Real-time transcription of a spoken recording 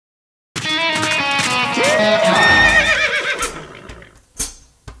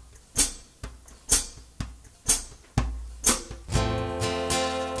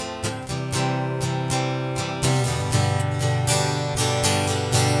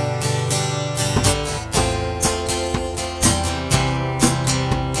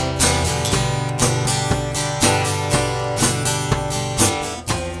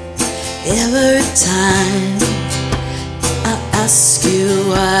Every time I ask you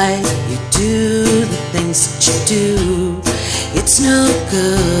why you do the things that you do, it's no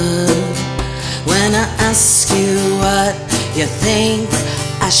good. When I ask you what you think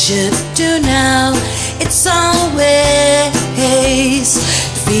I should do now, it's always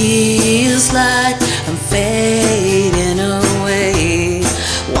feels like I'm fading away.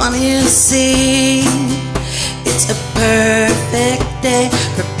 Want you to see it's a perfect day.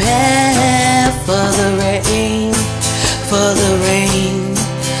 Prepare for the rain, for the rain,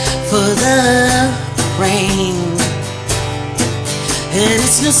 for the rain. And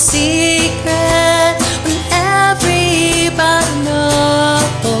it's no secret when everybody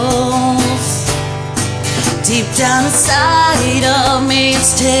knows. Deep down inside of me,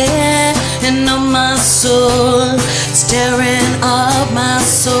 it's tearing on my soul, it's tearing up my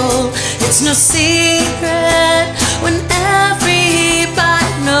soul. It's no secret when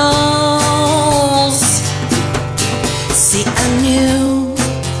everybody knows. See, I knew,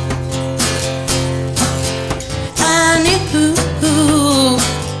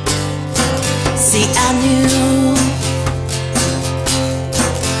 see, I knew,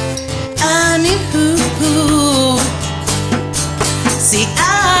 see, I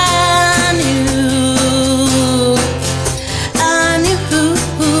knew,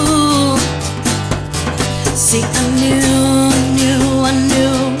 see, I knew, I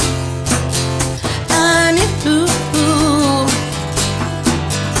knew.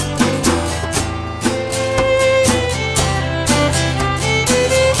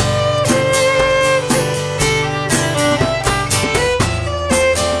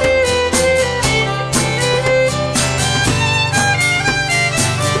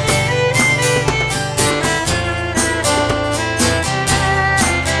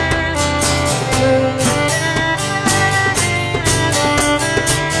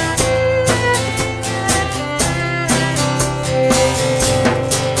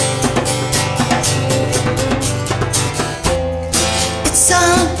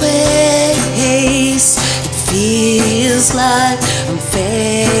 It feels like I'm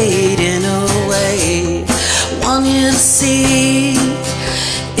fading away. Want you to see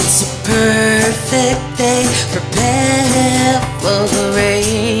it's a perfect day. Prepare for the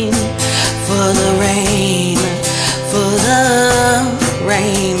rain, for the rain, for the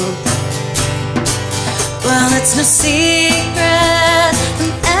rain. Well, it's no secret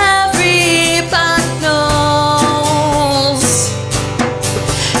and everybody knows.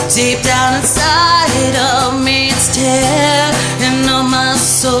 Deep down inside of me, it's tearing on my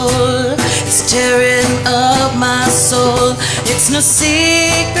soul, it's tearing up my soul. It's no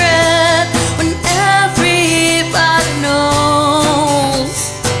secret when everybody knows.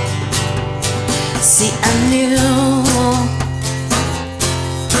 See, I knew,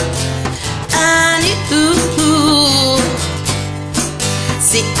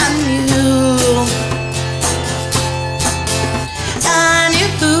 see, I knew,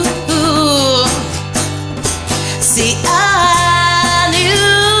 see, I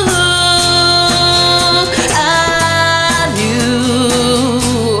knew,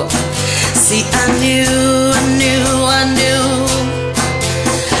 see, I knew, I knew, I knew,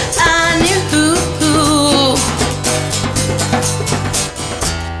 I knew.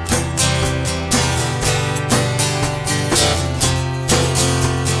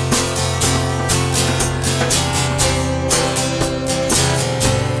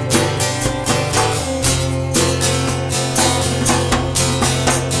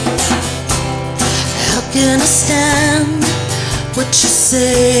 Can understand what you're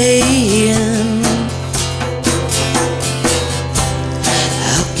saying?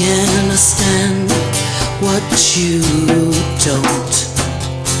 How can I understand what you don't?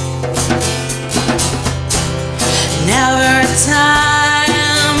 Never a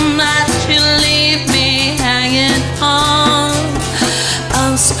time that you leave me hanging on. I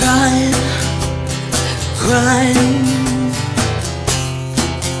was crying, crying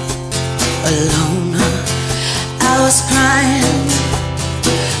alone. I was crying,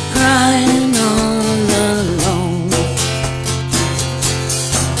 crying all alone.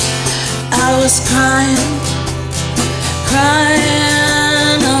 I was crying,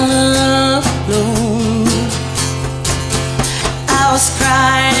 crying all alone. I was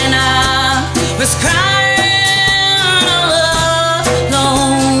crying, I was crying all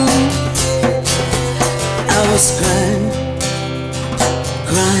alone. I was crying,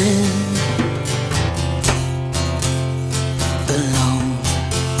 crying alone.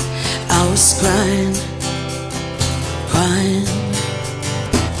 I was crying, crying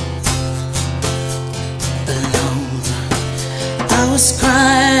alone. I was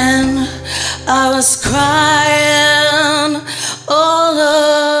crying, I was crying all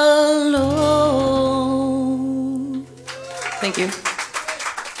alone. Thank you.